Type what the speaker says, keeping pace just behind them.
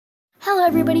Hello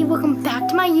everybody, welcome back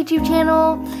to my YouTube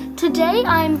channel. Today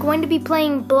I'm going to be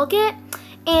playing BLOOKET,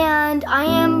 and I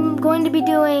am going to be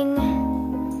doing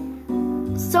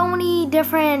so many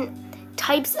different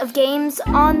types of games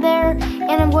on there,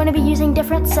 and I'm going to be using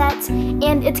different sets,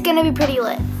 and it's going to be pretty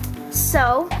lit.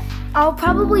 So I'll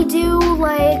probably do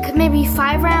like maybe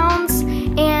 5 rounds,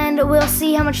 and we'll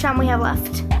see how much time we have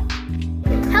left.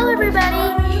 Hello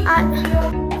everybody.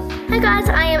 Hi guys,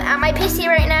 I am at my PC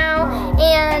right now,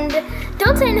 and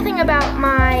don't say anything about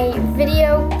my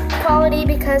video quality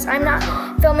because I'm not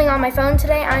filming on my phone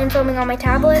today, I'm filming on my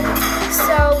tablet.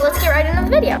 So let's get right into the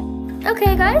video.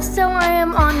 Okay guys, so I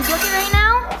am on BLOOKET right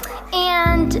now,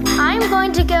 and I'm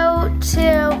going to go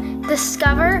to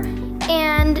Discover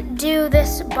and do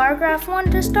this bar graph one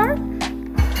to start.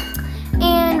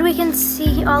 And we can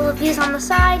see all of these on the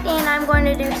side, and I'm going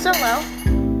to do solo.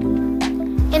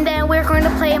 And then we're going to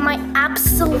play my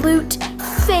absolute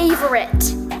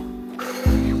favorite,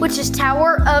 which is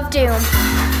Tower of Doom.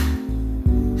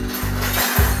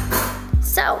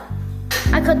 So,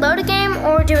 I could load a game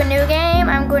or do a new game.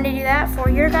 I'm going to do that for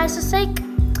your guys' sake.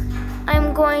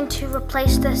 I'm going to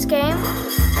replace this game.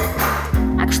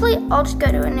 Actually, I'll just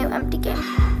go to a new empty game.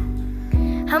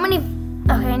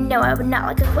 Okay, no, I would not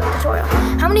like a quick tutorial.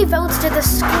 How many votes did the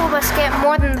school bus get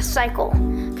more than the cycle?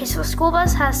 Okay, so the school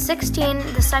bus has 16,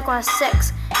 the cycle has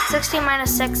 6. 16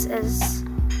 minus 6 is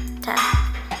 10.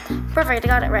 Perfect, I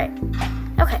got it right.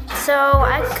 Okay, so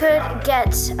I could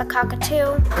get a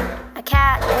cockatoo, a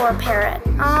cat, or a parrot.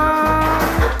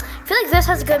 I feel like this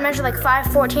has a good measure, like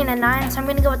 5, 14, and 9, so I'm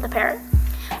gonna go with the parrot.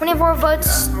 How many more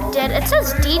votes did, it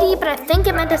says Dee, but I think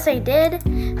it meant to say did.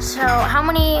 So how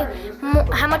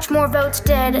much more votes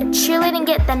did cheerleading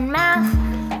get than math?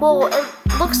 Well, it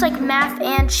looks like math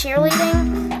and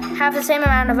cheerleading have the same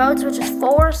amount of votes, which is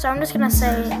 4, so I'm just gonna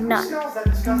say none.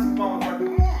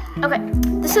 Okay,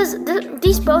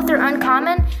 these both are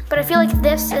uncommon, but I feel like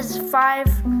this is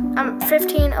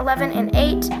 15, 11, and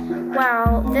 8,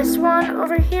 while this one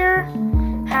over here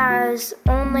has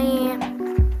only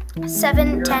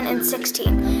 7, 10, and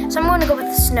 16. So I'm going to go with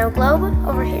the snow globe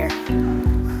over here.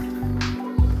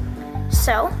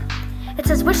 So, it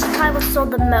says which supply was sold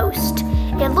the most.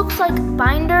 It looks like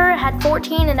Binder had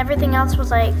 14 and everything else was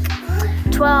like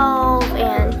 12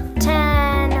 and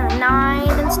 10 or 9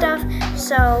 and stuff.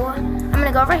 So, I'm going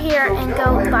to go over here and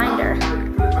go Binder.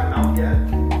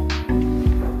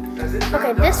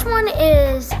 Okay, this one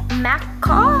is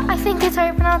Macaw, I think is how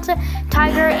you pronounce it,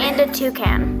 tiger, and a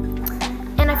toucan.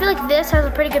 And I feel like this has a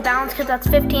pretty good balance because that's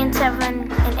 15,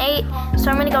 7, and 8,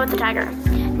 so I'm gonna go with the tiger.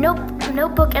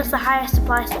 Notebook is the highest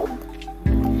supply sold.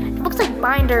 It looks like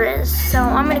Binder is, so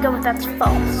I'm gonna go with that's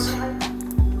false.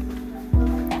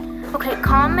 Okay,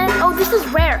 common, oh this is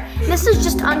rare. This is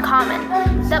just uncommon.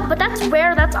 But that's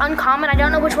rare, that's uncommon, I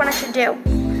don't know which one I should do.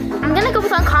 I'm gonna go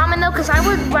with uncommon though, because I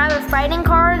would rather fighting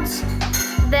cards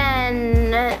than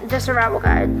the survival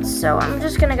guide. So I'm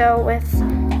just gonna go with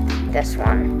this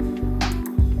one.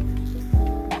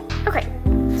 Okay,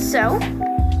 so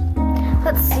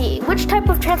let's see. Which type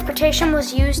of transportation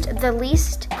was used the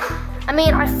least? I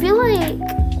mean, I feel like,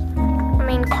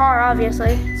 car,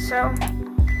 obviously. So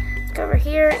let's go over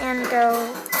here and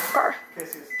go car.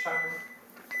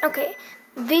 Okay,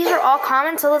 these are all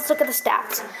common, so let's look at the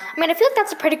stats. I mean, I feel like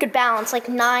that's a pretty good balance, like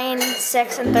 9,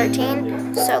 6, and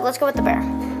 13. So let's go with the bear.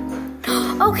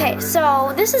 Okay,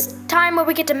 so this is time where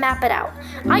we get to map it out.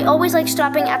 I always like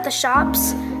stopping at the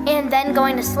shops and then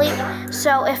going to sleep.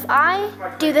 So if I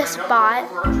do this spot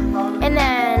and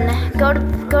then go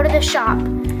to the shop,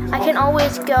 I can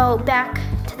always go back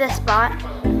to this spot,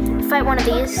 fight one of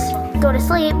these, go to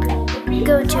sleep,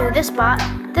 go to this spot,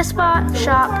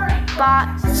 shop,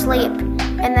 bot, sleep,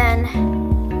 and then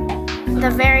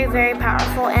the very, very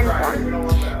powerful end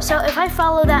one. So if I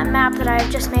follow that map that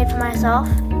I've just made for myself,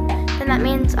 then that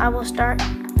means I will start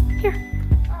here.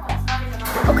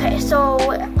 Okay, so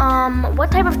what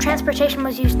type of transportation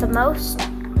was used the most?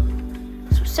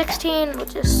 So 16,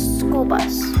 which is school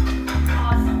bus.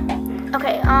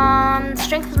 Okay,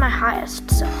 strength is my highest.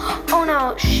 So, oh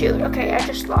no, shoot. Okay, I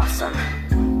just lost some.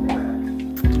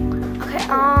 Okay,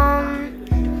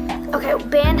 okay,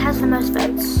 band has the most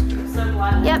votes.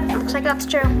 Yep, looks like that's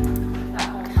true.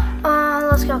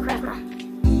 Let's go charisma.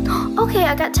 Okay,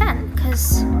 I got 10,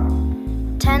 because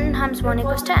 10 times 1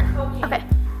 equals 10. Okay.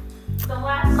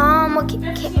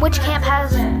 Which camp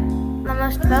has the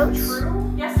most votes?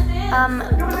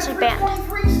 Looks like band.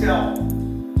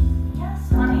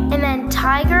 And then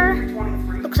tiger,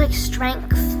 looks like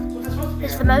strength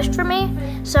is the most for me.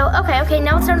 So, okay,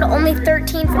 now it's down to only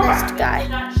 13 for this guy.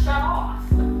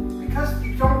 Because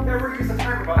you don't ever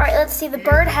All right, let's see. The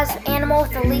bird has animal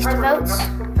with the least votes.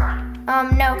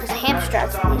 No, because the hamster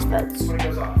has the least votes.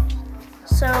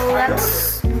 So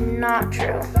that's not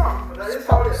true.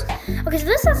 Okay, so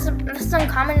this is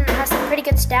uncommon and it has some pretty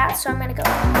good stats. So I'm gonna go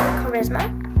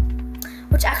charisma,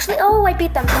 which actually, oh, I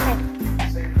beat them.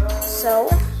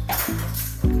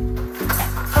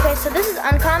 Okay, so this is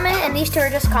uncommon and these two are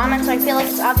just common. So I feel like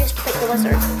it's obvious to pick the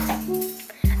wizard.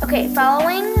 Okay,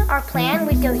 following our plan,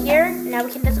 we'd go here. Now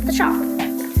we can visit the shop.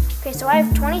 Okay, so I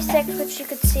have 26, which you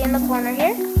could see in the corner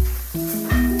here.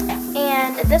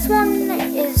 And this one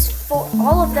is for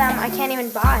all of them I can't even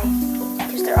buy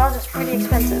because they're all just pretty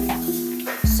expensive.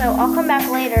 So I'll come back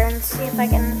later and see if I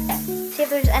can see if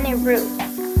there's any route.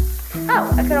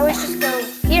 Oh, I could always just go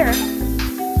here.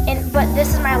 But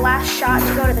this is my last shot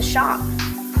to go to the shop.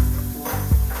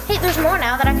 Hey, there's more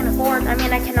now that I can afford. I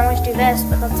mean, I can always do this,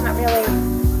 but that's not really.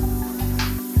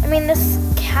 I mean, this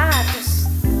cat is.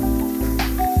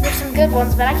 There's some good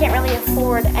ones, but I can't really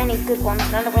afford any good ones,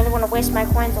 and I don't really want to waste my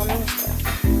coins on these two.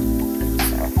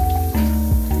 So,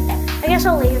 I guess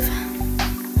I'll leave.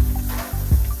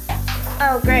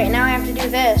 Oh, great, now I have to do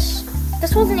this.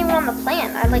 This wasn't even on the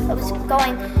plan. I was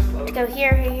going to go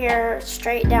here, here,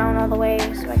 straight down all the way,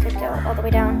 so I could go all the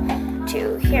way down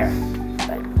to here.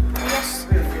 But I guess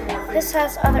this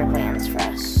has other plans for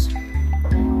us.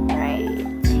 Right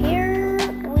here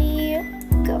we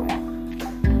go.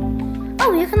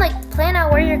 Oh, you can plan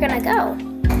out where you're gonna go.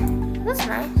 That's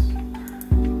nice.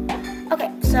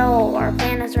 Okay, so our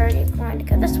plan is already going to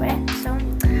go this way. So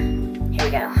here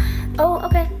we go. Oh,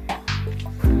 okay.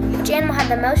 Which animal had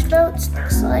the most votes?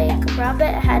 Looks like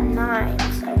rabbit had 9.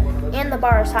 So, and the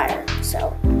bar is higher.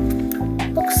 So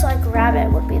looks like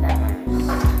rabbit would be that one.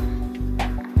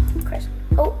 Chris.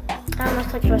 Oh, I almost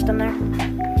clicked wisdom there.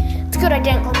 It's good I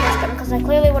didn't click wisdom because I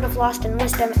clearly would have lost in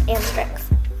wisdom and strength.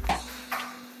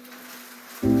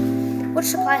 Which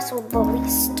supply sold the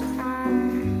least? I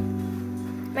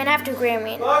mean, I have to agree,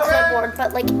 clipboard,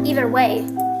 but either way.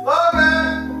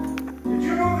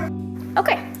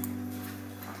 Okay.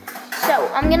 So,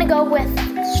 I'm gonna go with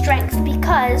strength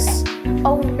because,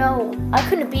 oh no, I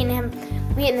couldn't have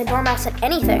beaten the dormouse at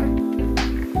anything.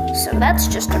 So that's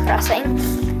just depressing.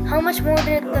 How much more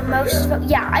did the most vote?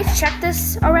 Yeah, I checked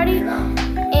this already,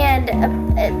 and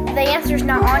the answer's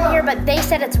not on here, but they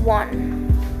said it's 1.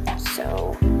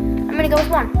 So, I'm gonna go with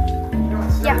 1.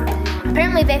 Yeah,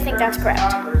 apparently they think that's correct.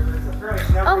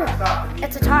 Oh,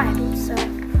 it's a tie, so.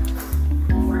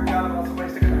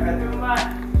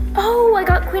 Oh, I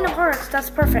got Queen of Hearts, that's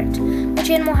perfect. Which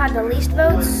animal had the least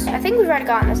votes? I think we've already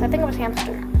gotten this, I think it was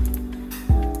hamster.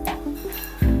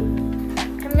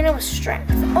 I'm gonna go with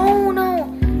strength. Oh no,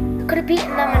 I could have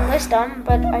beaten them in wisdom,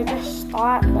 but I just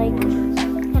thought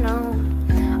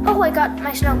Oh, I got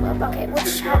my notebook, okay,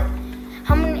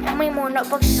 how many more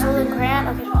notebooks sold in crayon?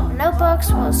 Okay,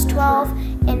 notebooks was 12,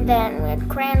 and then we had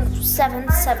crayon 7.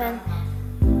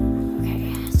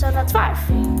 Okay, so that's 5.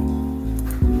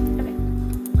 Okay,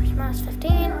 charisma is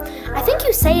 15. I think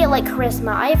you say it like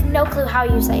charisma. I have no clue how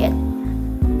you say it.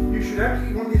 You should actually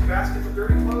eat one of these baskets of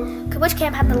dirty clothes. Okay, which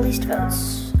camp had the least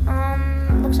votes?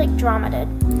 Looks like drama did,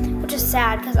 which is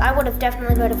sad because I would have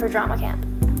definitely voted for drama camp.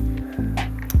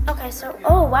 Okay, so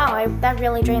oh wow, that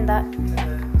really drained that.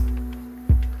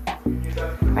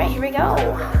 Right, here we go.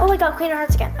 Oh, I got Queen of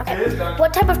Hearts again. Okay.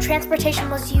 What type of transportation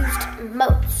was used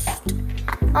most?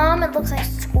 It looks like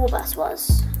school bus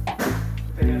was.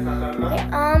 Okay,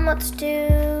 let's do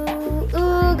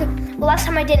Oog. Well, last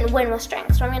time I didn't win with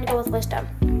strength, so I'm gonna go with wisdom.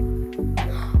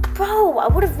 Bro, I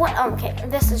would have won. Oh, okay,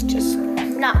 this is just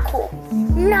not cool.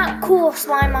 Not cool,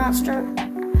 slime monster.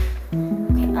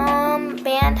 Okay,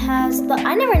 band has the.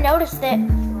 I never noticed that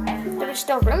there was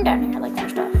still room down here, for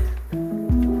stuff.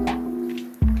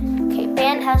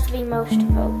 Band has the most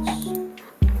votes.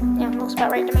 Yeah, looks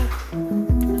about right to me.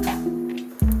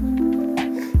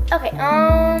 Okay,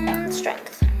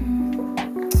 strength.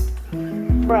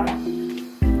 Bruh.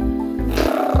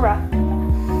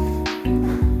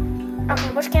 Okay,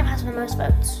 which camp has the most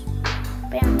votes?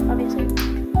 Band, obviously.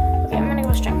 Okay, I'm gonna go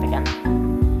with strength again.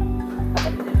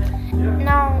 Okay.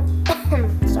 Now,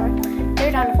 sorry,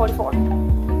 they're down to 44.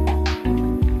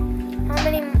 How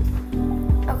many?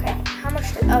 Okay, how much?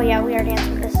 Oh yeah, we already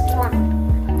answered this. It's 1.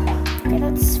 Okay,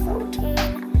 that's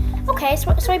 14. Okay,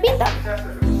 so I beat them.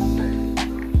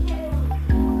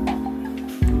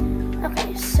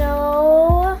 Okay,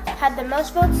 so had the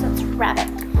most votes. That's rabbit.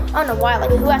 I don't know why.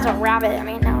 Who has a rabbit? I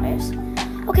mean, nowadays.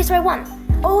 Okay, so I won.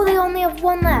 Oh, they only have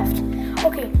 1 left.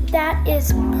 Okay, that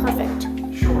is perfect.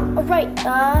 Sure. All right.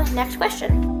 Next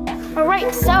question. All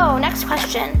right. So next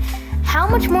question. How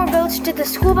much more votes did the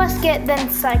school bus get than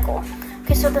cycle?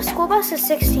 Okay, so the school bus is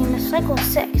 16, the cycle is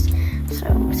 6.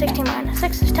 So 16 minus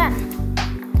 6 is 10.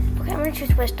 Okay, I'm gonna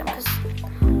choose wisdom because,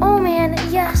 oh man,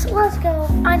 yes, let's go.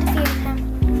 I defeated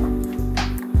him.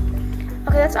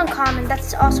 Okay, that's uncommon.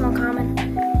 That's also uncommon.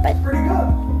 But Pretty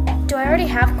good. do I already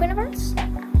have Queen of Hearts?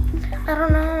 I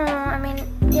don't know. I mean,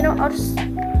 you know, I'll just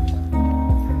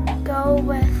go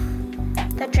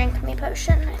with the drink me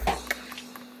potion, I think.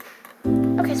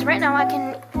 Okay, so right now I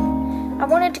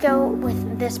wanted to go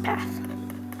with this path.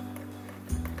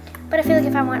 But I feel like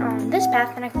if I went on this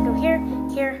path, then I could go here,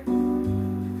 here.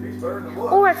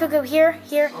 Or I could go here,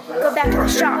 here, go back to the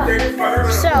shop.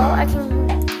 So I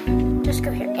can just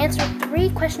go here. Answer 3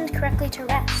 questions correctly to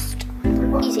rest.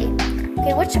 Easy.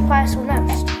 Okay, which supply sold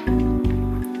most?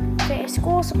 Okay,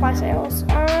 school supply sales.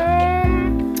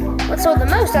 What sold the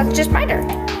most? That's just binder.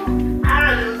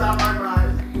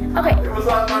 Okay,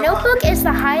 notebook is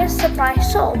the highest supply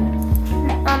sold.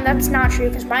 That's not true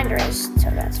because binder is, so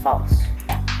that's false.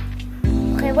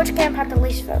 Okay, which camp had the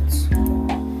least votes?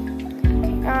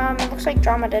 Okay, looks like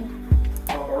drama did.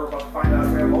 We're about to find out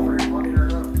if we have all 3 money or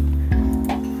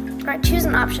not. Alright, choose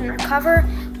an option, recover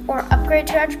or upgrade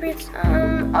 2 attributes.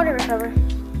 I'll do recover.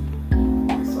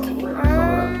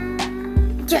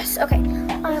 Yes, okay.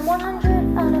 I'm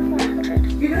 100 out of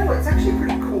 100. You know, it's actually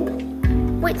pretty cool.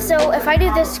 Wait, so if I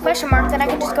do this question mark, then I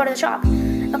can just go to the shop.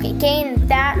 Okay, gain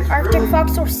that Arctic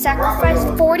Fox or sacrifice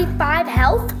 45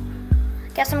 health?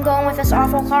 Guess I'm going with this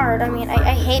awful card. I mean,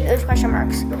 I hate those question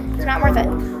marks. It's not worth it.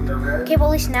 Okay, well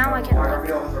at least now I can like...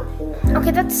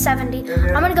 Okay, that's 70.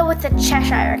 I'm gonna go with the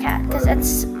Cheshire Cat, because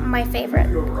it's my favorite.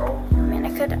 I mean,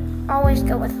 I could always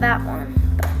go with that one.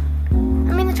 But,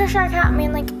 I mean, the Cheshire Cat, I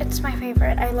mean, like, it's my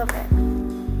favorite. I love it.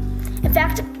 In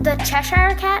fact, the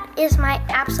Cheshire Cat is my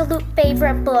absolute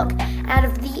favorite book out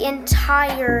of the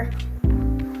entire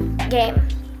game.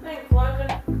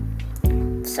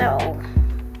 So...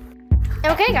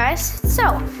 Okay guys,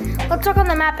 so let's look on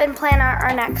the map and plan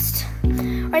our next.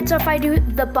 Alright, so if I do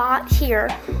the bot here,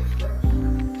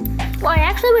 well I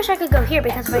actually wish I could go here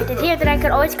because if I did here then I could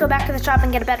always go back to the shop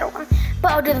and get a better one.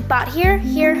 But I'll do the bot here,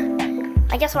 here,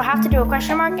 I guess we'll have to do a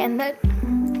question mark and the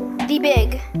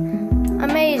big,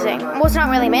 amazing, well it's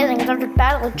not really amazing because I have to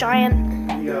battle a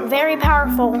giant, very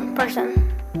powerful person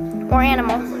or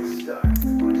animal.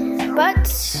 But,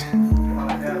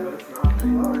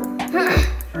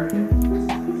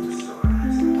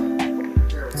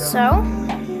 so,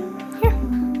 here.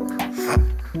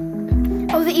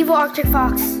 Oh, the evil Arctic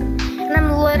Fox. And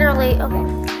I'm literally, okay.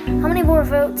 How many more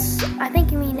votes? I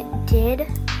think you mean did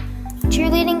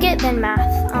cheerleading get, then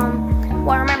math.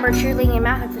 Well, remember cheerleading and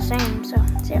math are the same, so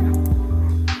 0.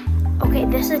 Okay,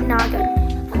 this is not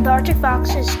good. The Arctic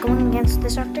Fox is going against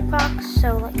this Arctic Fox,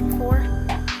 so like 4.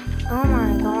 Oh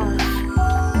my gosh.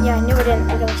 Yeah, I knew I didn't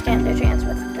really stand a chance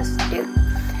with this dude.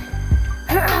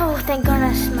 Oh, thank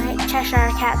goodness my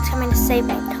Cheshire Cat's coming to save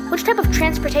me. Which type of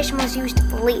transportation was used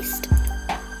least?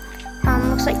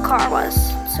 Looks like car was.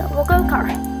 So we'll go car.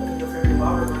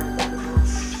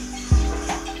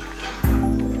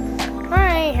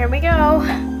 Alright, here we go.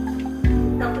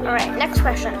 Alright, next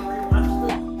question.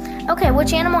 Okay,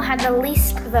 which animal had the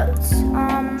least votes?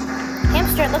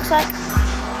 Hamster, it looks like.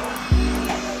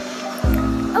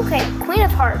 Okay, Queen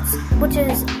of Hearts, which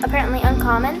is apparently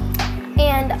uncommon.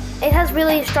 And it has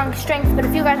really strong strength, but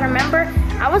if you guys remember,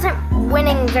 I wasn't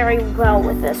winning very well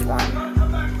with this one.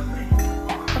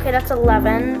 Okay, that's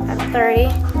 11 out of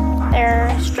 30.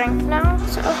 Their strength now,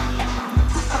 so.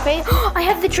 Okay, I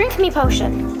have the drink me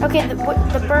potion. Okay,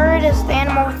 the bird is the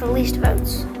animal with the least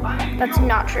votes. That's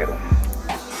not true.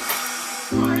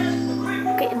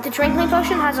 Okay, the drink me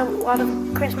potion has a lot of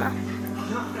charisma.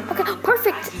 Okay,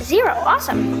 perfect, 0,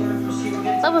 awesome.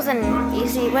 That was an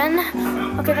easy win.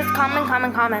 Okay, that's common. I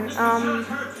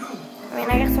mean,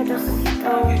 I guess I'll just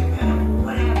go,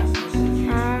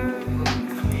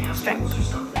 strength.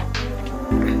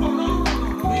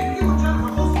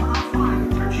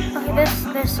 Okay,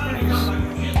 this.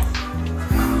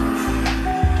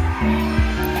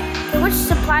 Okay, which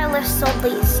supply list sold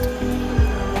least?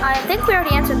 I think we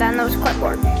already answered that, and that was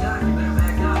clipboard.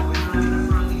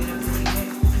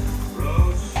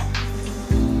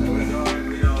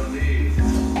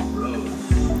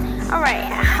 Alright,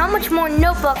 how much more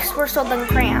notebooks were sold than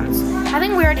crayons? I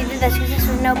think we already did this because this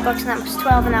was notebooks and that was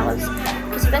 12 and that was,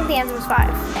 because I think the answer was 5.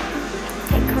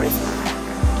 Okay,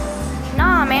 charisma.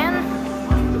 Nah, man.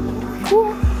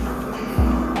 Cool.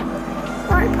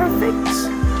 Alright, perfect.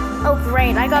 Oh,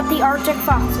 great, I got the Arctic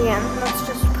Fox again. That's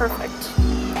just perfect.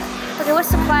 Okay, what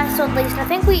supply sold least? I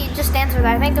think we just answered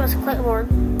that. I think it was clipboard.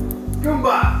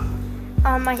 Goomba!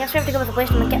 I guess we have to go with the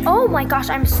wisdom again. Oh my gosh,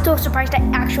 I'm so surprised I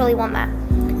actually won that.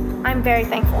 I'm very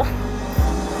thankful.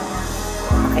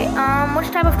 Okay,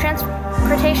 which type of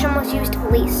transportation was used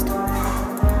least?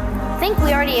 I think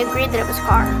we already agreed that it was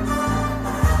car.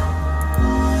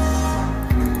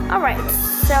 Alright,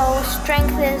 so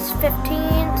strength is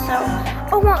 15, so...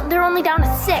 Oh, well, they're only down to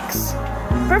 6.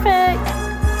 Perfect.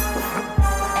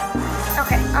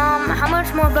 Okay, how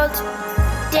much more votes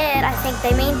did, I think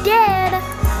they mean did,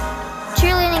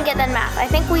 cheerleading get than math? I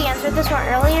think we answered this one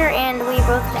earlier, and we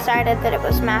both decided that it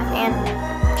was math and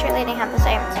cheerleading had the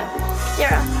same, so 0.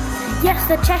 Yes,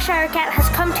 the Cheshire Cat has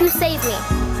come to save me.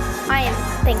 I am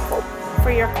thankful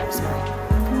for your charisma.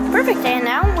 Perfect, and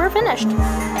now we're finished.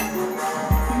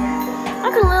 I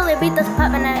could literally beat this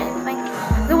puppet and anything.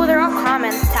 Well, they're all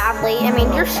common, sadly. I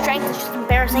mean, your strength is just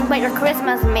embarrassing, but your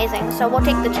charisma is amazing, so we'll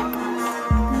take the check.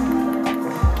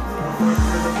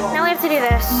 Now we have to do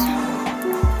this.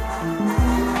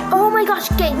 Oh my gosh,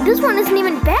 this one isn't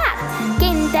even bad.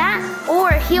 Gain that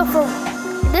or heal for...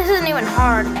 This isn't even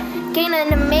hard. Gain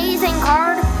an amazing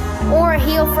card or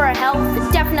heal for a health.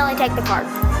 Definitely take the card.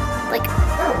 Like...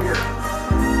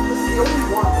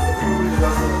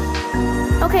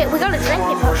 Okay, we got a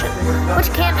drinking potion.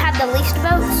 Which camp had the least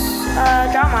votes?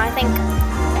 Drama, I think.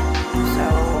 So...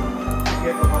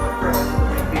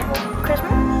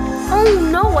 Christmas? Oh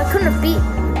no, I couldn't have beat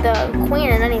the queen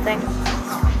in anything.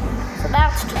 So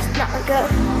that's just not good.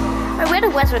 Alright, we had a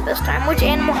wizard this time. Which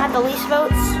animal had the least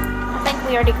votes? I think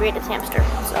we already agreed it's hamster,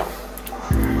 so...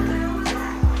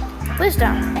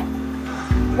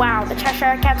 Wisdom. Wow, the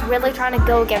Cheshire Cat's really trying to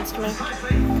go against me.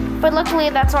 But luckily,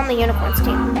 that's on the unicorns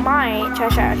team. My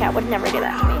Cheshire Cat would never do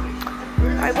that to me.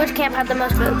 Alright, which camp had the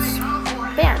most votes?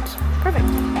 Band. Perfect.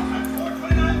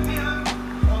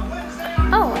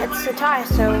 Oh, it's a tie,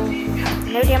 so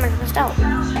no damage was dealt.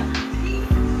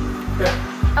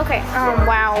 Okay,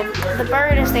 wow. The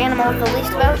bird is the animal with the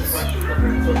least votes.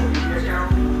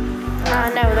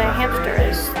 No, the hamster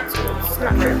is. It's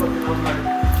not true.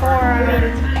 4, I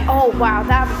mean, oh wow,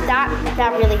 that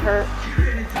really hurt.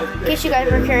 In case you guys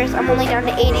were curious, I'm only down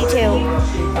to 82.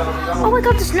 Oh, I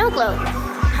got the snow globe.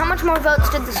 How much more votes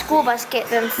did the school bus get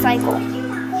than cycle?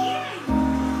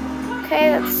 Okay,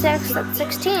 that's 6, that's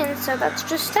 16, so that's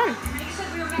just 10.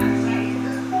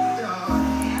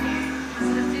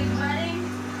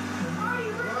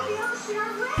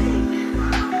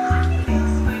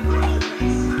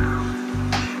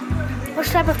 Which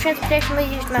type of transportation we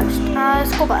used most?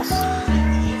 School bus.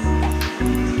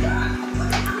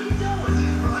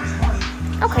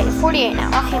 Okay, 48 now.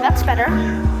 Okay, that's better.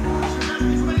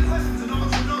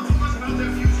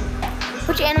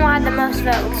 Which animal had the most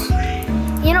votes?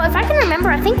 You know, if I can remember,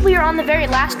 I think we were on the very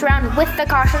last round with the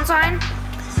caution sign.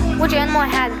 Which animal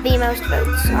had the most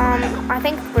votes? I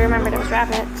think we remembered it was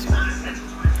rabbit. So.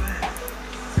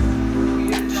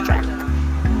 Strength.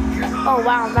 Oh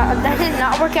wow, that did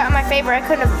not work out in my favor. I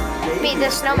couldn't have beat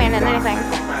this snowman in anything.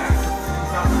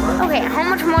 Okay, how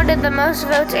much more did the most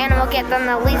votes animal get than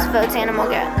the least votes animal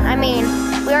get? I mean,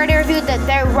 we already reviewed that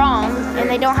they're wrong and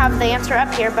they don't have the answer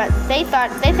up here, but they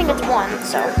think it's 1,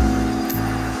 so.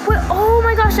 Wait, oh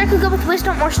my gosh, I could go with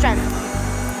wisdom or strength.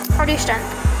 Or do strength.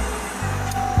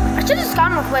 I should have just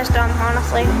gone with wisdom,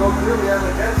 honestly.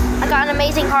 I got an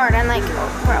amazing card and like,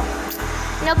 bro.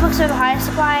 Notebooks are the highest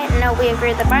supply. No, we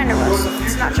agreed the binder was.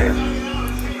 It's not true.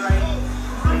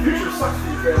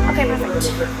 Okay,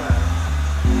 perfect.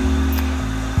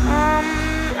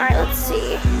 Alright, let's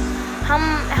see.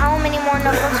 How many more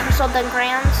notebooks were sold than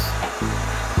crayons?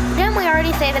 Didn't we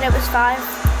already say that it was 5?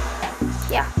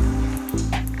 Yeah.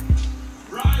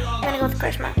 I'm gonna go with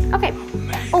Krishma. Okay.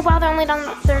 Oh wow,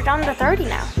 they're down to 30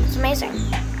 now. It's amazing.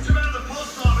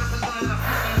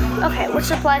 Okay, which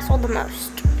supply sold the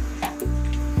most?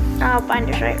 Oh,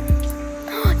 binders, right?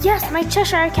 Yes, my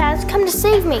Cheshire Cat has come to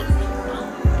save me.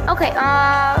 Okay,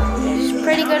 he's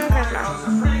pretty good in Krishna.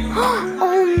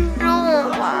 Oh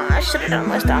no, I should have done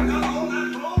wisdom.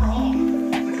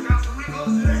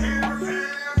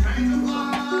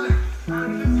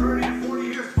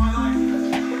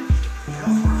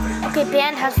 Okay,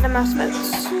 band has the most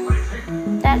votes.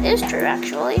 That is true,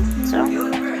 actually, so.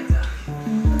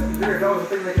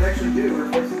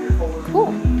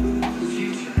 Cool.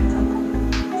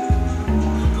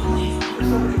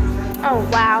 Oh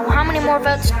wow, how many more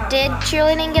votes did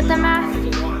cheerleading get than math?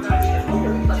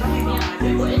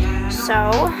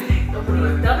 So,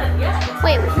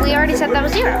 wait, we already said that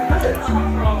was 0.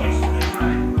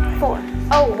 4.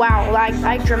 Oh wow,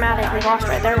 I dramatically lost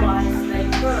right there.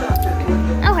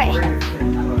 Okay.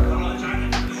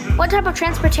 What type of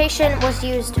transportation was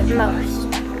used most?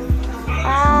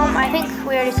 I think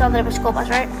we already saw that it was school bus,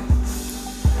 right?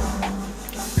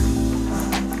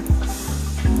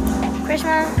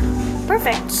 Krishna.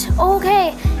 Perfect.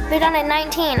 Okay, we're done at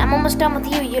 19. I'm almost done with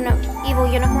you, evil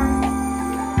unicorn.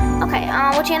 Okay,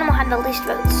 which animal had the least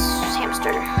votes?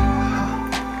 Hamster.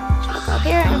 So we'll go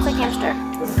here and click hamster.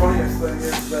 The funniest thing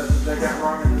is that they got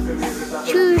wrong in the video.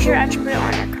 Choose your attribute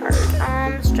on your card.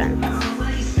 Strength.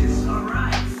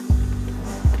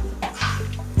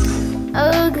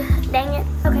 Ugh, dang it.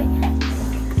 Okay.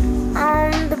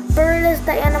 The bird is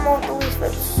the animal with the least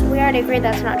votes. We already agreed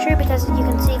that's not true because you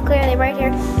can see clearly right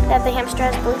here that the hamster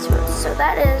has the least votes. So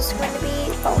that is going to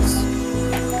be false.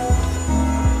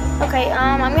 Okay,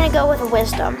 I'm gonna go with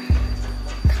wisdom.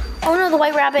 Oh no, the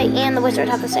white rabbit and the wizard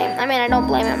have the same. I mean, I don't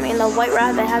blame him. I mean, the white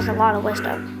rabbit has a lot of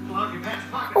wisdom.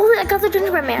 Oh, I got the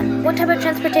gingerbread man. What type of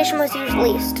transportation was used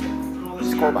least?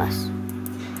 School bus.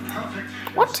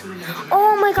 What?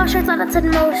 Oh my gosh, I thought it said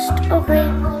most. Okay.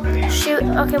 Shoot.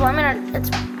 Okay, well, it's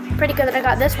pretty good that I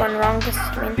got this one wrong, because,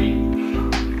 I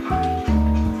mean,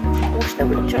 I wish they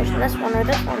would have chosen this one or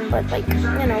this one, but, like,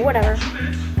 you know, whatever.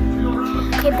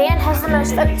 Okay, band has the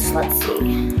most votes. Let's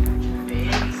see.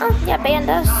 Oh, yeah, band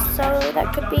does, so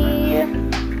that could be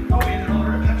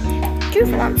true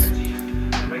for once.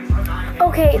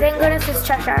 Okay, thank goodness it's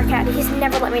Cheshire Cat. He's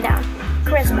never let me down.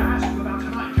 Charisma.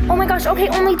 Oh my gosh, okay,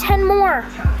 only 10 more.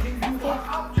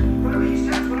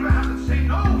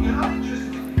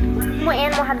 What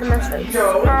animal had the most votes?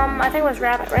 I think it was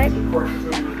rabbit, right?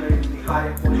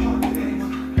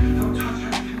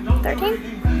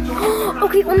 13?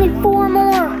 Okay, only 4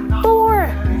 more. 4!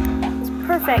 It's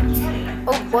perfect.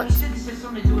 Oh, what?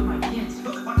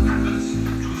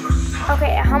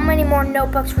 Okay, how many more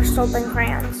notebooks were sold than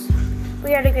crayons? We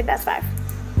already agreed that's 5.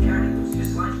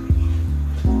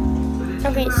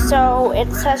 Okay, so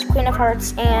it says Queen of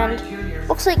Hearts, and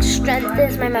looks like strength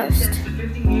is my most.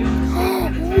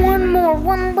 One more,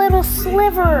 one little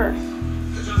sliver.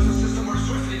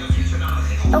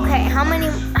 Okay, how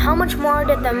much more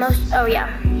did the most, oh yeah,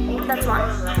 that's one.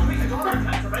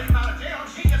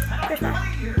 There's not.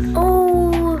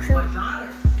 Oh, shoot.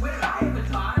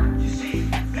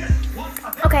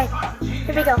 Okay,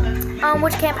 here we go.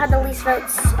 Which camp had the least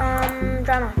votes?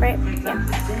 Drama, right? Yeah.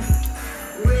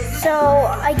 So,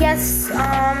 I guess,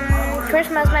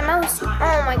 charisma is my most.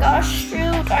 Oh my gosh,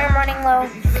 shoot, I'm running low.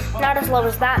 Not as low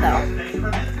as that, though.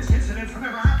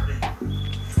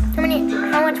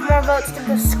 How much more votes did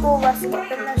the school bus get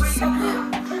than the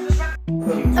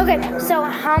cycle? Okay, so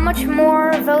how much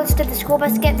more votes did the school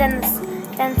bus get than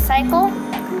cycle?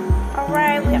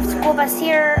 Alright, we have school bus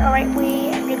here. Alright, we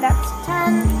agreed that's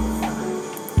 10.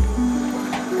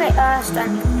 Okay,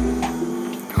 stun.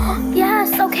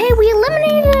 Yes, okay, we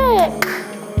eliminated it!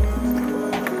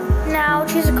 Now,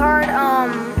 choose a card,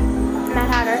 Mad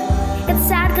Hatter. It's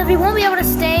sad because we won't be able to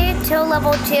stay till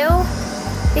level 2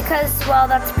 because, well,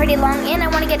 that's pretty long and I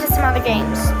want to get to some other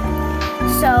games.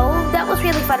 So, that was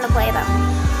really fun to play though.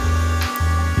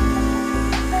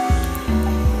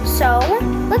 So,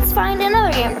 let's find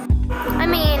another game. I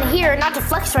mean, here, not to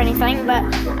flex or anything, but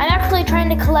I'm actually trying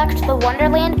to collect the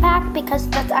Wonderland pack because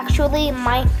that's actually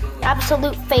my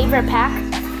absolute favorite pack.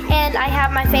 And I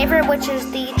have my favorite, which is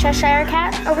the Cheshire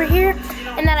Cat over here.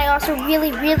 And then I also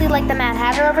really, really like the Mad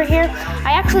Hatter over here.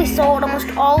 I actually sold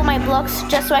almost all of my books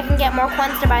just so I can get more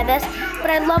coins to buy this. But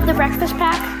I love the breakfast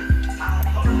pack.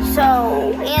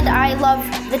 So, and I love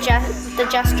the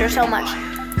Jester so much.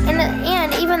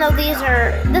 And even though this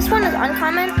one is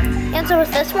uncommon, and so is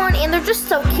this one, and they're just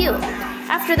so cute.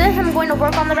 After this, I'm going to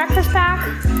work on the breakfast pack.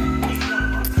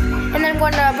 And then I'm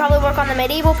going to probably work on the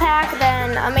medieval pack.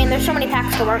 Then, I mean, there's so many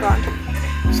packs to work on.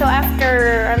 So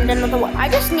after I'm done with I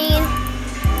just need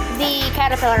the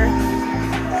caterpillar.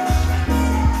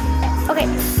 Okay,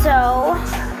 so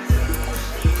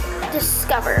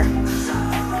discover.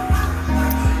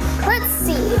 Let's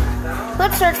see.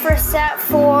 Let's search for a set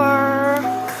for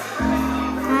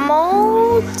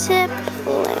multiplication.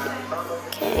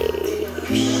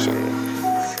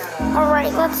 All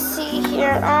right, let's see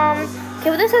here. Okay,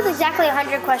 well this has exactly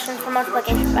 100 questions for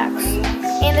multiplication facts.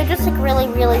 And they're just like really,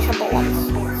 really simple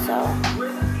ones. So,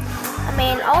 I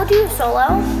mean, I'll do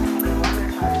solo.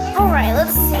 Alright,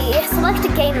 let's see. Select a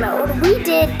game mode. We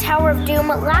did Tower of Doom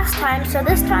last time, so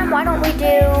this time why don't we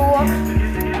do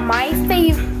my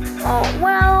favorite? Oh,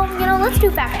 well, you know, let's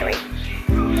do Factory.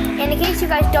 And in case you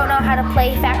guys don't know how to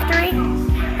play Factory,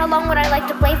 how long would I like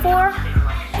to play for?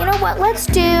 You know what, let's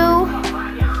do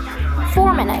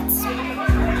 4 minutes.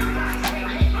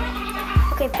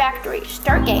 Okay, Factory,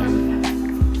 start game.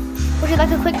 Would you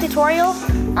like a quick tutorial?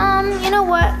 You know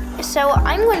what? So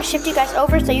I'm going to shift you guys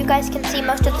over so you guys can see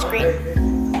most of the screen.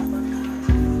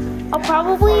 I'll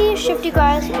probably shift you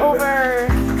guys over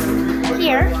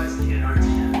here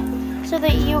so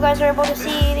that you guys are able to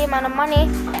see the amount of money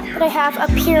that I have up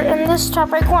here in this top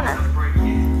right corner.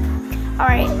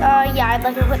 Alright, yeah, I'd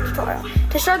like a quick tutorial.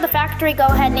 To start the factory, go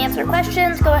ahead and answer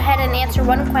questions. Go ahead and answer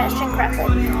one question correctly.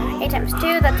 8 times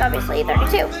 2, that's obviously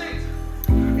 32.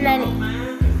 And then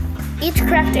each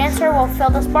correct answer will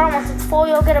fill this bar. Once it's full,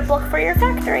 you'll get a book for your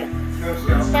factory.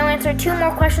 Now answer 2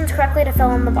 more questions correctly to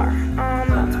fill in the bar.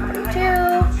 That's 42,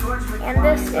 and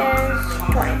this is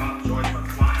 20.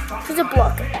 This is a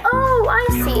block. Oh, I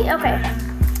see, okay.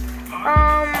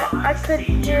 I could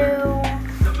do...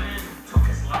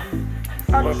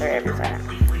 I'll do 3 every second.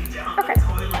 Okay,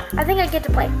 I think I get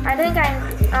to play. I think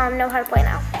I know how to play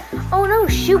now. Oh no,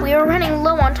 shoot, we were running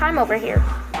low on time over here.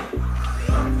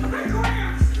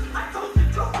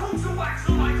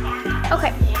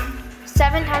 Okay,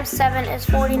 7 times 7 is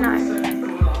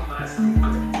 49.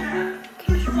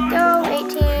 Okay, here we go,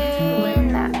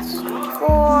 18, that's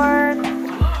 4.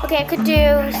 Okay, I could do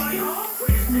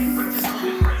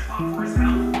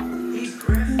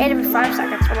 8 every 5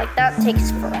 seconds, but like that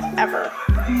takes forever.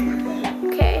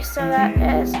 Okay, so that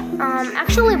is,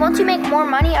 actually once you make more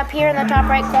money up here in the top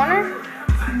right corner,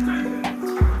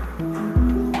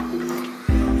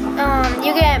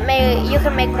 you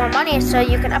can make more money, so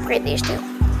you can upgrade these two.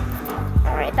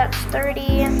 Alright, that's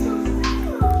 30,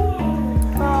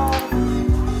 12,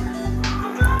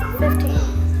 15,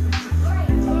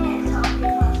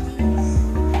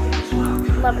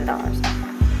 $11.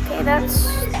 Okay, that's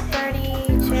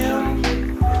 32.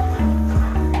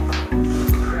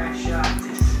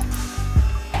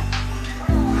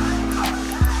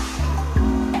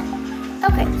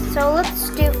 Okay, so let's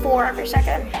do 4 every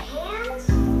second.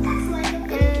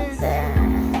 And then...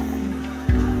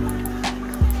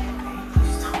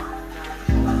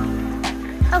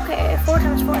 Okay, 4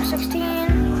 times 4 is 16.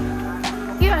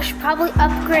 Yeah, I should probably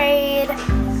upgrade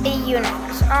a unit.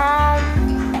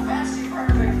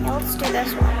 Yeah, let's do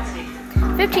this one.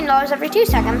 $15 every 2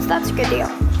 seconds, that's a good deal.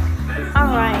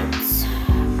 Alright.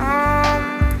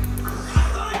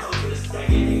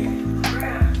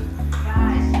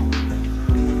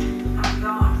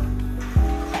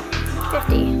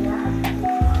 50.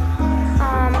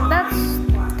 That's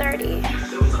 30.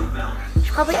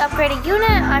 Should probably upgrade a unit.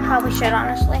 I probably should,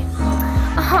 honestly.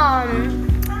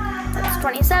 That's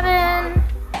 27.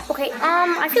 Okay,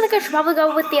 I feel like I should probably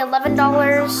go with the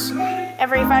 $11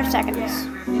 every 5 seconds.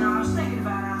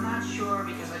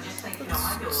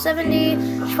 70.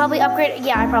 Should probably upgrade.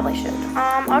 Yeah, I probably should.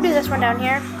 I'll do this one down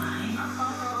here.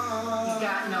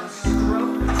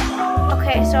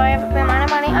 Okay, so I have the amount of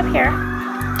money up here.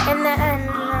 And then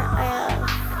I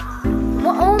have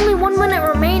only 1 minute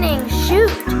remaining.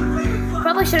 Shoot!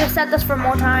 Probably should have set this for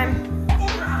more time.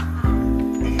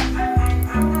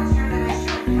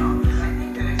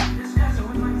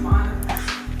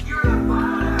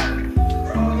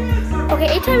 Okay,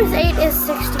 8 times 8 is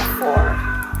 64.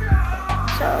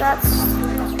 So that's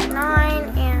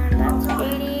 9 and that's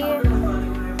 80.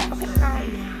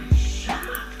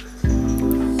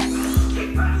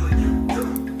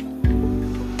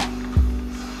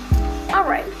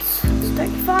 Alright, it's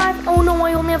 35. Oh no,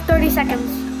 I only have 30 seconds.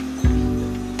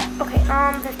 Okay,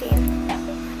 15.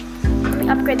 Let me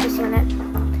upgrade this unit.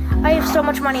 I have so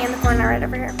much money in the corner right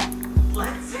over here.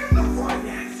 Let's hear the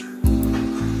finance.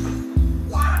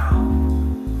 Wow.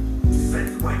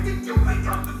 Since when did you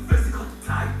become the physical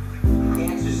type? The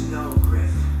answer's no,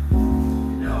 Griff.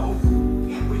 No?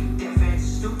 Yeah, were you deaf and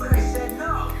stupid? I said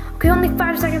no. Okay, only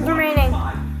 5 seconds remaining.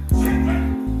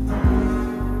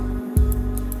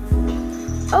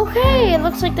 Okay, it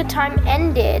looks like the time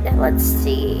ended. Let's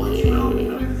see.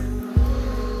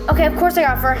 Okay, of course I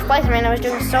got first place. I mean, I was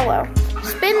doing solo.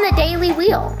 Spin the daily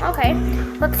wheel. Okay,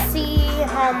 let's see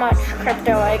how much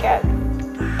crypto I get.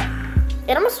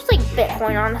 It almost looks like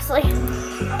Bitcoin, honestly.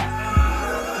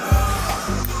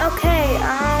 Okay,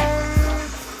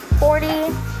 40,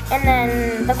 and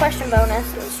then the question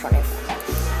bonus is 24.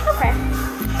 Okay,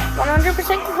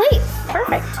 100% complete.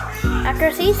 Perfect.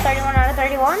 Accuracy is 31 out of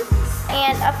 31.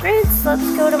 And upgrades, let's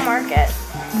go to market.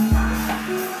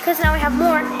 Because now we have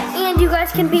more. And you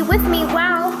guys can be with me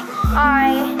while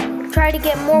I try to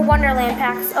get more Wonderland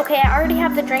packs. Okay, I already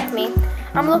have the drink me.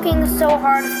 I'm looking so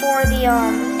hard for the,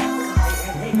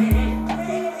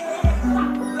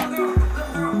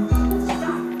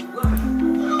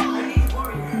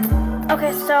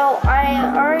 Okay, so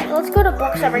let's go to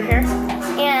books over here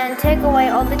and take away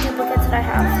all the duplicates that I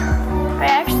have. I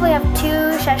actually have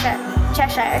 2 Cheshire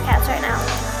cats right now.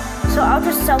 So I'll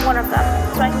just sell one of them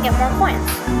so I can get more coins.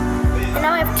 And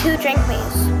now I have 2 drink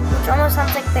me's, which almost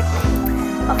sounds like thick me.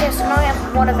 Okay, so now I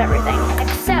have 1 of everything,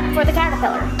 except for the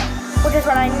caterpillar, which is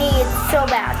what I need so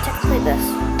bad to complete this.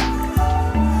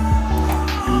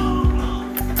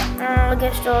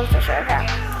 Get still to share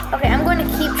that. Okay, I'm going to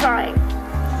keep trying.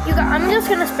 I'm just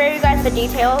gonna spare you guys the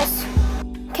details.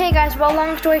 Okay guys, well,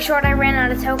 long story short, I ran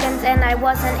out of tokens and I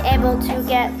wasn't able to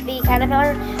get the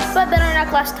caterpillar, but better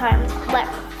luck next time.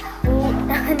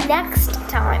 Next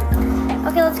time.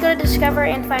 Okay, let's go to Discover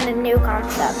and find a new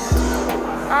concept.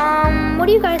 What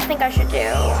do you guys think I should do?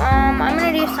 I'm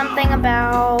gonna do something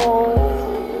about,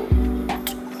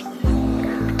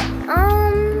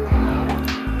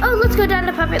 oh, let's go down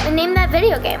to puppet and name that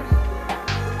video game.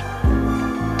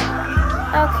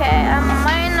 Okay, I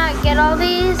might not get all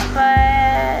these,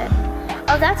 but,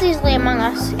 oh, that's easily Among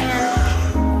Us,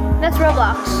 and that's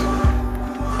Roblox,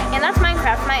 and that's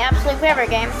Minecraft, my absolute favorite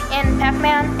game, and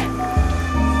Pac-Man.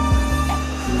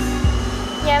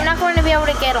 Yeah, I'm not going to be able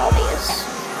to get all these.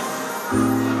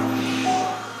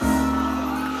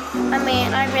 I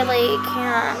mean, I really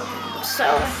can't,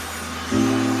 so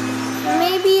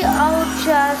maybe I'll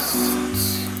just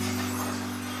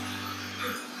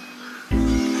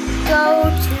go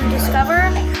to Discover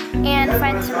and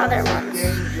find some other ones.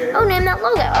 Oh, name that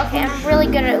logo. Okay, I'm really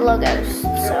good at logos,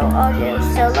 so I'll do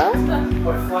solo.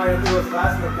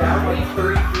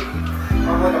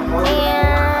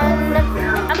 And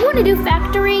I'm going to do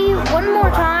factory one more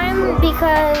time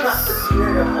because,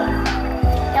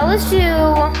 yeah, let's do,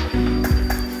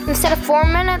 instead of 4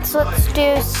 minutes, let's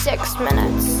do 6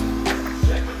 minutes.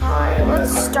 Alright,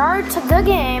 let's start the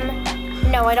game.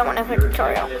 No, I don't want to put a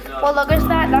tutorial. What logo is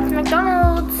that? That's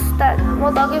McDonald's.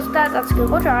 What logo is that? That's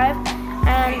Google Drive.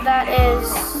 And that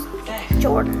is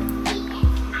Jordan.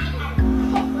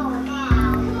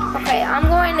 Okay, I'm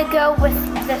going to go with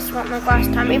this one like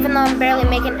last time, even though I'm barely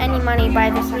making any money by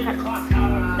the second.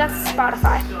 That's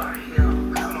Spotify.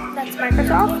 That's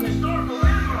Microsoft.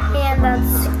 And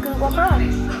that's Google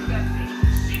Chrome.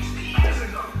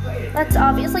 That's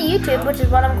obviously YouTube, which is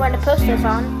what I'm going to post this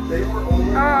on.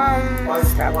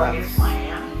 Starbucks.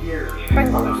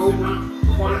 Pringles.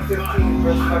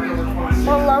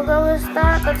 What logo is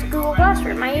that? That's Google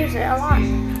Classroom. I use it a lot.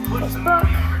 Facebook.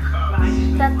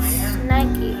 That's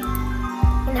Nike.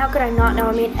 And how could I not know?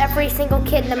 I mean, every single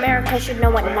kid in America should know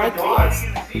what Nike is.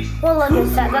 What logo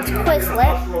is that? That's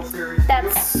Quizlet.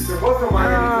 That's,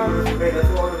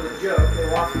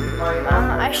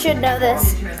 I should know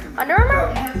this. Under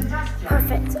Armour?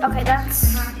 Perfect. Okay,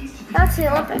 that's the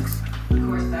Olympics.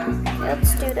 Okay,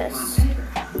 let's do this.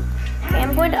 Okay,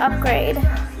 I'm going to upgrade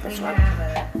this one.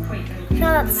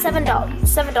 No, that's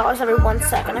 $7 every 1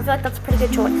 second. I feel like that's a pretty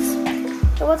good choice.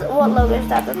 So what logo is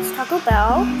that? That's Taco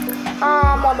Bell.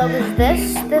 What logo is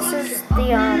this? This is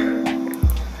the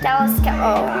Dallas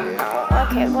Oh no.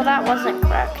 Okay, well that wasn't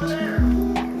correct.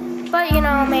 But you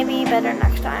know, maybe better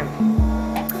next time.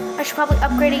 I should probably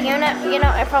upgrade a unit. You know,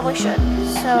 I probably should.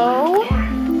 So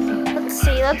let's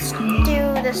see. Let's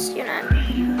do this unit.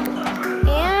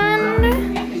 And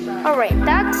alright,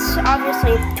 that's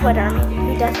obviously Twitter. I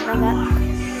mean, who doesn't know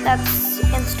that? That's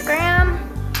Instagram.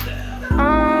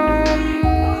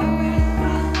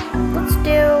 Let's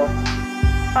do.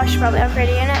 Oh, I should probably upgrade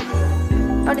a unit.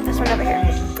 I'll do this one over here.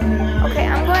 Okay,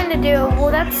 I'm going to do.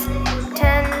 Well, that's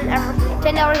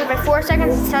 $10 every 4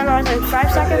 seconds. It's $10 every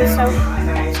 5 seconds. So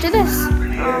let's do this.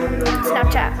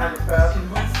 Snapchat.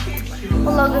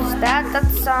 What logo is that?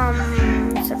 That's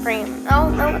Supreme. Oh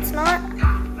no, it's not.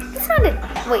 It's not it.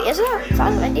 Wait, is it? It's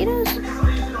on Adidas.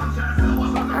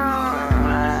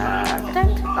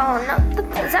 Oh no,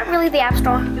 is that really the App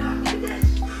Store?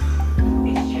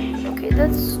 Okay,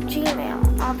 that's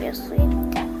Gmail, obviously.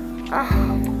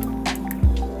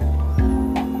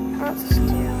 Let's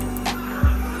do.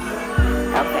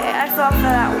 Okay, I fell for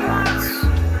that once.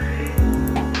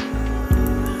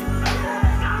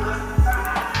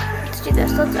 Let's do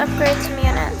this. Let's upgrade some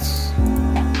units.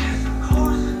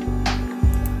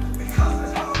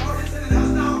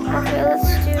 Okay, let's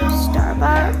do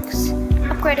Starbucks.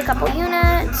 Upgrade a couple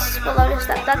units. Below this,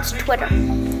 that's Twitter.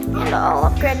 And I'll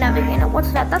upgrade Navigator.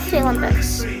 What's that? That's the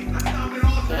Olympics. And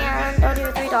I'll do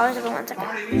 $3 every 1 second.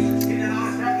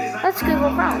 That's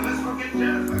Google Chrome.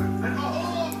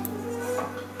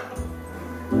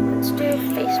 Let's do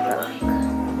Facebook.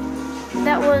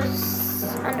 That was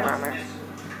Under Armour.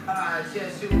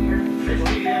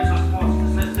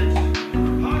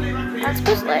 That's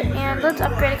Quizlet. And let's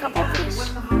upgrade a couple of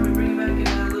these.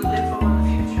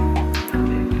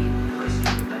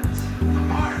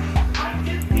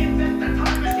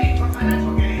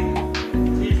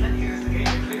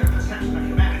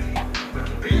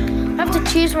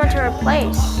 Choose one to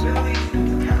replace.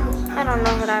 I don't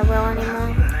know that I will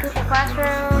anymore. Google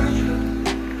Classroom.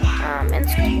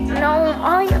 No.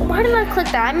 Oh, why did I click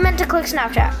that? I meant to click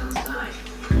Snapchat.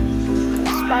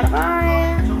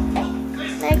 Spotify.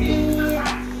 Nike.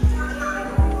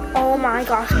 Oh my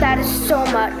gosh, that is so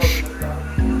much.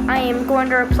 I am going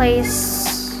to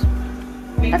replace.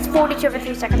 That's 42 over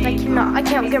 3 seconds. I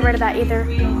can't get rid of that either.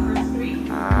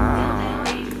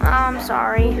 I'm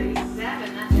sorry.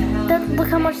 Look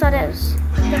how much that is.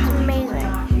 That's amazing.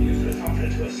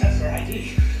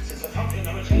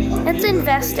 It's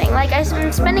investing. Like,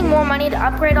 I'm spending more money to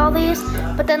upgrade all these,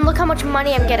 but then look how much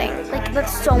money I'm getting. Like,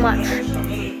 that's so much.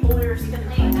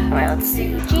 Alright, let's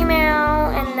see.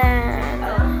 Gmail, and then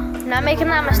I'm not making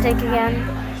that mistake again.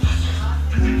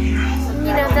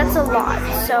 You know, that's a lot,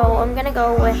 so I'm gonna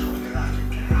go with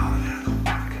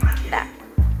that.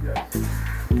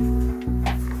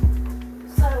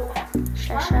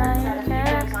 If you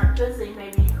guys aren't busy,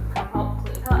 maybe you can come help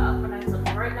clean up. And I said,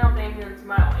 well, right now Damien's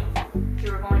mowing.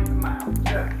 You were going to mow.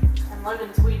 Yeah. And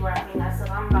Logan's weed whacking. I said,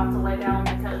 I'm about to lay down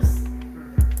because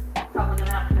I'm probably going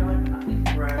to have to go in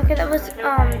tonight. Right. Okay, that was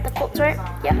the Colts, right? I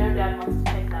Yeah. know Dad wants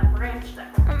to take that branch down.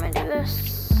 I'm gonna do this.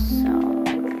 So.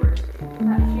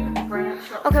 That huge branch.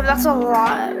 Okay, but that's a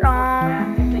lot.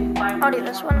 I'll do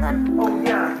this one then. Oh,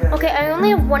 yeah. Okay, I only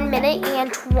have 1 minute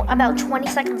and about 20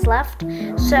 seconds left.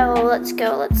 So let's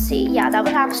go. Let's see. Yeah, that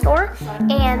was App Store,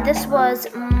 and this was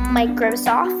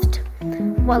Microsoft.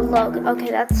 What logo? Okay,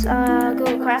 that's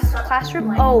Google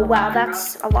Classroom. Oh wow,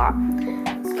 that's a lot. Okay,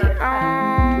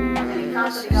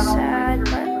 this is sad,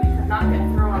 but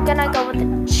I'm gonna go with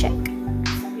the chick.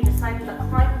 He decided to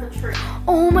climb the tree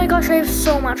Oh my gosh, I have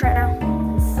so much right now.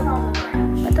 and sit on the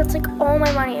branch. But that's like all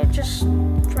my money. It just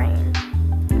drained.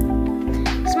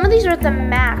 Some of these are at the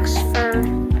max for.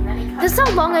 And then he cut This is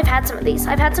how long I've had some of these.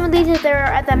 I've had some of these that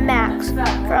are at the max for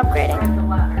upgrading. the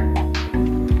ladder.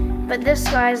 But this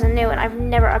guy's a new one. I've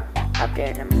never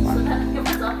updated him before. It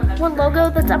was up in a One logo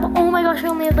that's up. Oh my gosh, I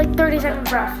only have like 30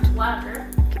 seconds left. ladder.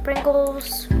 Okay,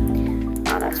 Pringles.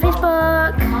 Oh, that's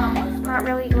Facebook. Not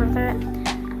really worth it.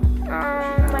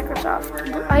 Microsoft.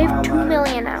 I have 2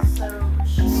 million now.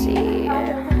 Let's see.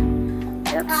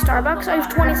 Yep, Starbucks. I have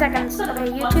 20 seconds. Okay,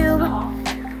 YouTube.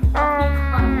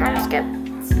 I skip.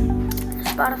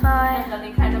 Spotify. And then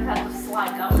he kind of had to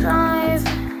slide down. Drive.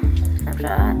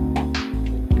 Snapchat.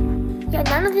 Yeah,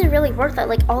 none of these are really worth it.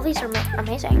 Like, all these are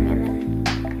amazing. And then,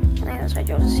 I think that's why I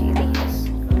chose to see these.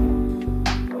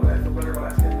 Oh, that's the winter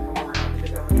basket. Come over and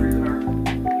take down the trees on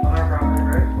our property,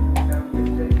 right? Yeah, we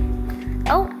can take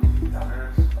Oh, down there.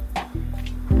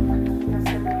 There's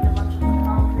gonna be a bunch of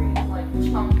concrete, like,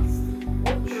 chunks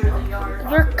through the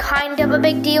yard. you're kind of a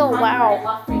big deal. Wow.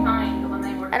 Left behind when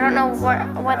they were I don't know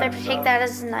whether to take that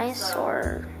as nice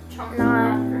or chunks of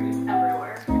not. concrete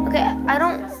everywhere. Okay, I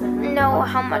don't know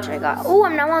how much I got. Oh,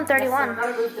 I'm now on 31.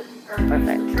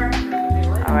 Perfect.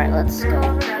 Alright, let's go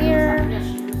over here.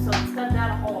 So instead,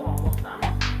 Dad hauled all of them.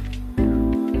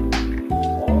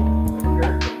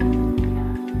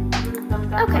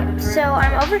 Okay, so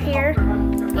I'm over here,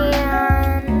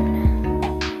 and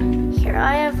here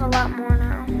I have a lot more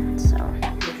now. So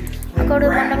I'll go to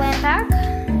the Wonderland pack.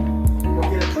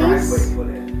 Please.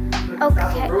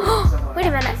 Okay. Wait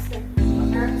a minute.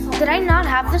 Did I not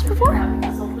have this before?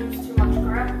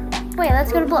 Wait,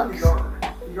 let's go to Blooks.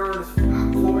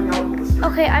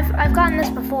 Okay, I've gotten this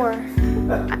before.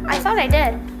 I thought I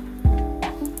did.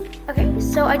 Okay,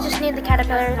 so I just need the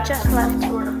caterpillar just left.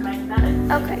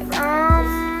 Okay, here we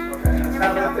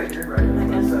go.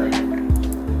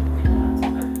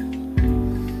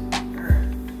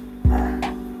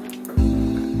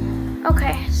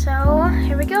 Okay, so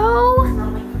here we go.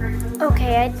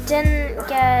 Okay, I didn't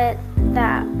get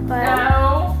that, but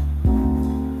No.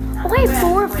 oh wait,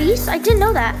 4 of these? I didn't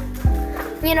know that.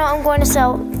 You know, I'm going to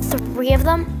sell 3 of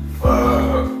them.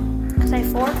 Because I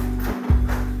have 4.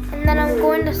 And then I'm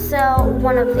going to sell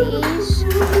 1 of these.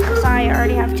 Because I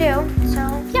already have 2.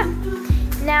 So, yeah.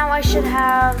 Now I should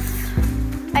have...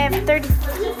 I have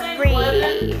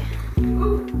 33.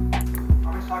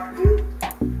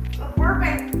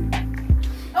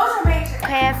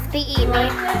 Okay, I have the eat me.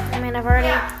 I mean, I've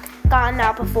already gotten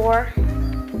that before.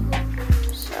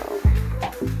 So...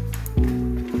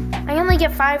 I only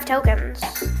get 5 tokens.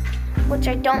 Which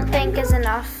I don't think is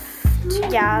enough.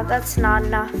 Yeah, that's not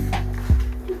enough.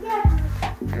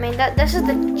 I mean, this is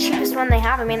the cheapest one they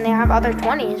have. I mean, they have other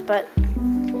 20s, but...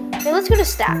 Okay, let's go to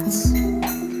stats.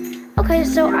 Okay,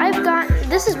 so I've got...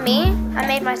 This is me. I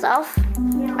made myself.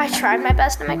 I tried my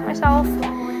best to make myself.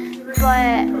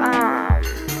 But,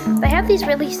 they have these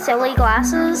really silly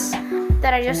glasses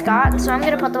that I just got, so I'm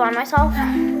going to put them on myself.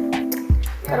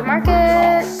 Go to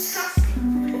market.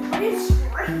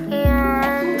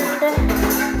 And...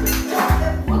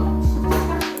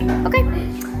 Okay.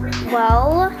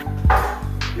 Well...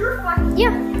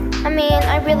 Yeah. I mean,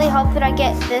 I really hope that I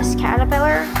get this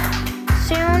caterpillar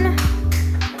soon.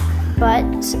 But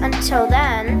until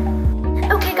then,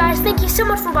 okay guys, thank you so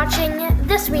much for watching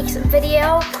this week's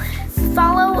video.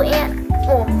 Follow and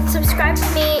subscribe to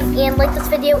me and like this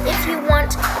video if you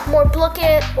want more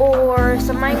BLOOKET or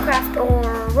some Minecraft or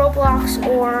Roblox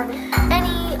or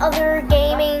any other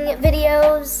gaming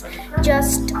videos.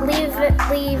 Just leave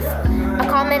a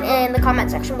comment in the comment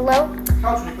section below.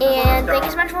 And thank you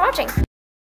so much for watching.